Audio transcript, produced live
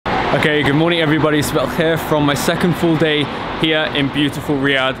Okay, good morning everybody, it's Baik here from my second full day here in beautiful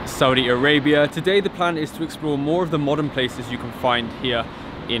Riyadh, Saudi Arabia. Today the plan is to explore more of the modern places you can find here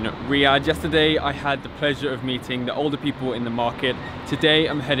in Riyadh. Yesterday I had the pleasure of meeting the older people in the market. Today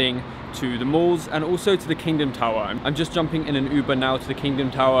I'm heading to the malls and also to the Kingdom Tower. I'm just jumping in an Uber now to the Kingdom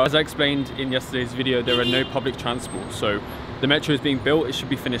Tower. As I explained in yesterday's video, there are no public transport, so the metro is being built. It should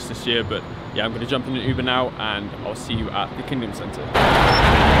be finished this year, but yeah, I'm going to jump in an Uber now and I'll see you at the Kingdom Center.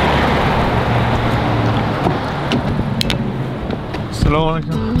 Assalamu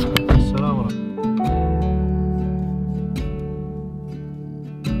alaikum. Assalamu alaikum.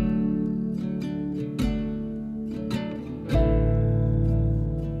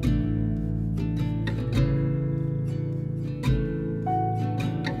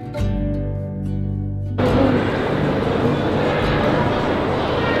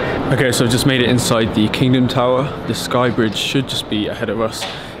 Okay, so I've just made it inside the Kingdom Tower. The Sky Bridge should just be ahead of us.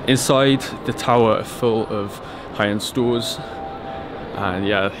 Inside the tower are full of high-end stores. And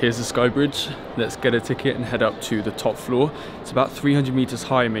yeah, here's the Sky Bridge. Let's get a ticket and head up to the top floor. It's about 300 meters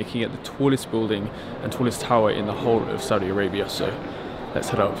high, making it the tallest building and tallest tower in the whole of Saudi Arabia. So let's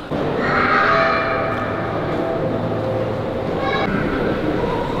head up.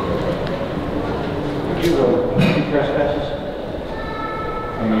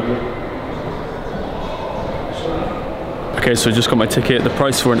 Okay, so I just got my ticket. The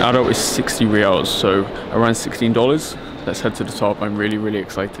price for an adult is 60 riyals, so around $16. Let's head to the top. I'm really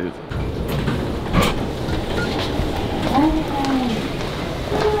excited.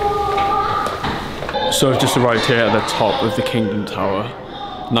 So I've just arrived here at the top of the Kingdom Tower.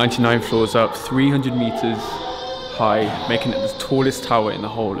 99 floors up, 300 meters high, making it the tallest tower in the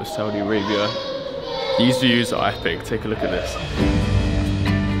whole of Saudi Arabia. These views are epic. Take a look at this.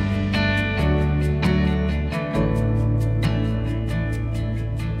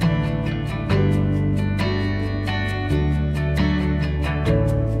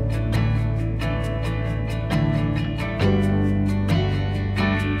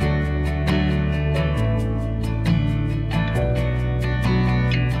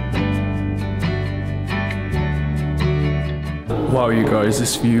 Wow, you guys,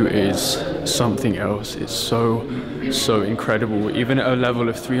 this view is something else. It's so incredible. Even at a level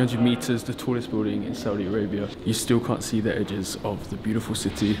of 300 meters, the tallest building in Saudi Arabia, you still can't see the edges of the beautiful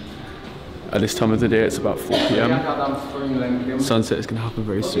city. At this time of the day, it's about 4 p.m. Sunset is going to happen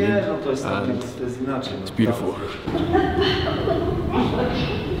very soon, and it's beautiful.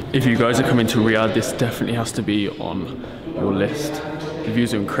 If you guys are coming to Riyadh, this definitely has to be on your list. The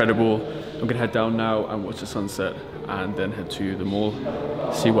views are incredible. I'm going to head down now and watch the sunset and then head to the mall,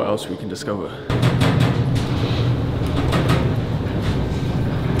 see what else we can discover.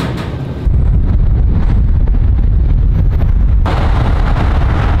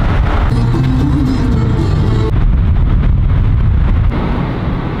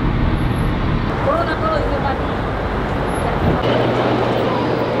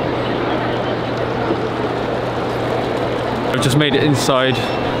 I've just made it inside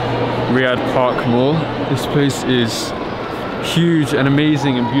Riyadh Park Mall. This place is huge and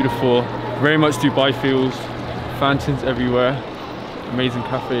amazing and beautiful. Very much Dubai feels. Fountains everywhere. Amazing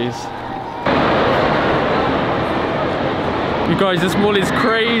cafes. You guys, this mall is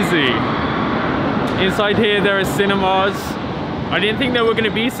crazy. Inside here there are cinemas. I didn't think there were going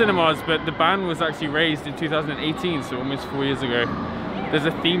to be cinemas, but the ban was actually raised in 2018, so almost 4 years ago. There's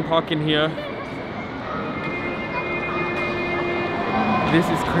a theme park in here. This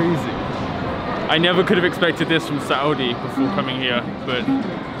is crazy. I never could have expected this from Saudi before coming here, but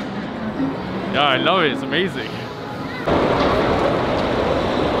yeah, I love it. It's amazing.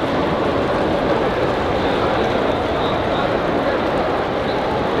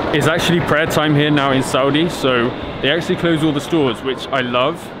 It's actually prayer time here now in Saudi, so they actually close all the stores, which I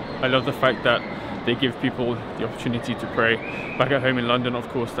love. I love the fact that they give people the opportunity to pray. Back at home in London, of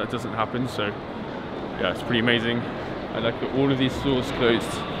course, that doesn't happen, so yeah, it's pretty amazing. I like that all of these stores closed.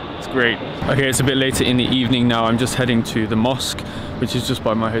 It's great. Okay, it's a bit later in the evening now. I'm just heading to the mosque, which is just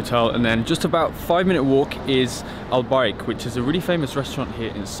by my hotel, and then just about 5-minute walk is Baik, which is a really famous restaurant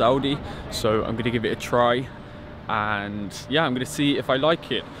here in Saudi. So I'm gonna give it a try, and yeah, I'm gonna see if I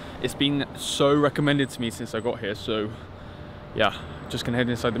like it. It's been so recommended to me since I got here, so yeah, just gonna head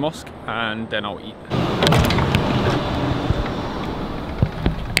inside the mosque and then I'll eat.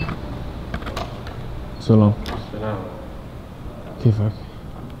 Salam. كيفك؟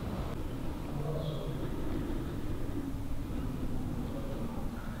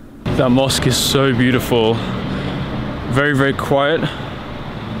 That mosque is so beautiful. Very quiet,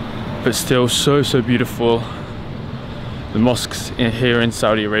 but still so beautiful. The mosques here in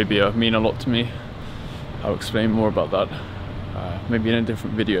Saudi Arabia mean a lot to me. I'll explain more about that maybe in a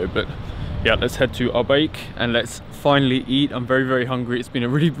different video, but yeah, let's head to Baik and let's finally eat. I'm very, very hungry. It's been a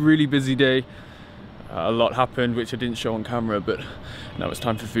really busy day. A lot happened which I didn't show on camera, but now it's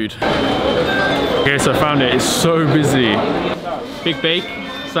time for food. Okay, so I found it. It's so busy. Big Baik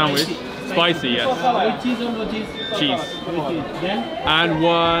sandwich, spicy, yes. Cheese or no cheese? Cheese. Then? And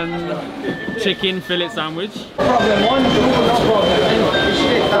one chicken fillet sandwich. Problem one, no problem.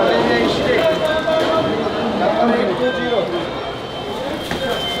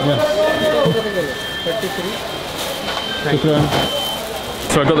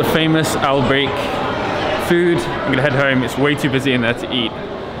 So I got the famous Al Baik food. I'm gonna head home. It's way too busy in there to eat.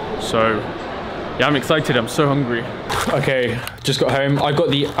 So yeah, I'm excited. I'm so hungry. Okay, just got home. I got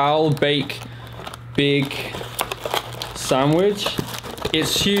the Al Baik big sandwich.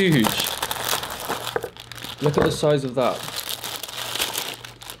 It's huge. Look at the size of that.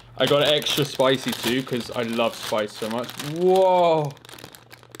 I got it extra spicy too because I love spice so much. Whoa.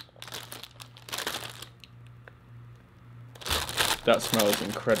 That smells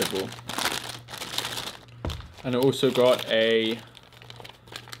incredible. And I also got a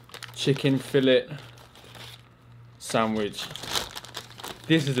chicken fillet sandwich.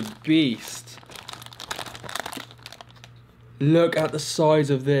 This is a beast. Look at the size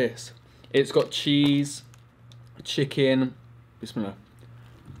of this. It's got cheese, chicken. Bismillah.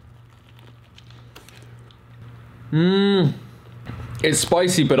 It's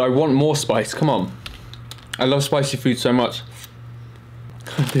spicy, but I want more spice. Come on. I love spicy food so much.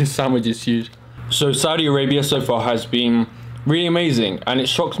 This sandwich is huge. So Saudi Arabia so far has been really amazing, and it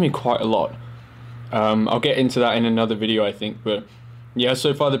shocks me quite a lot. I'll get into that in another video, I think, but yeah,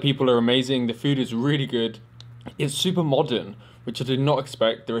 so far the people are amazing. The food is really good. It's super modern, which I did not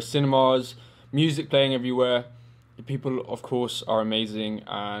expect. There are cinemas, music playing everywhere. The people, of course, are amazing,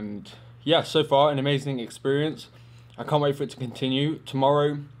 and yeah, so far an amazing experience. I can't wait for it to continue.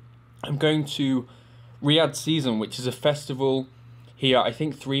 Tomorrow I'm going to Riyadh Season, which is a festival here, I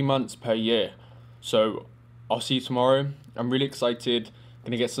think 3 months per year. So I'll see you tomorrow. I'm really excited.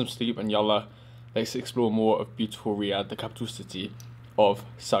 Gonna get some sleep, and yallah, let's explore more of beautiful Riyadh, the capital city of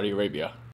Saudi Arabia.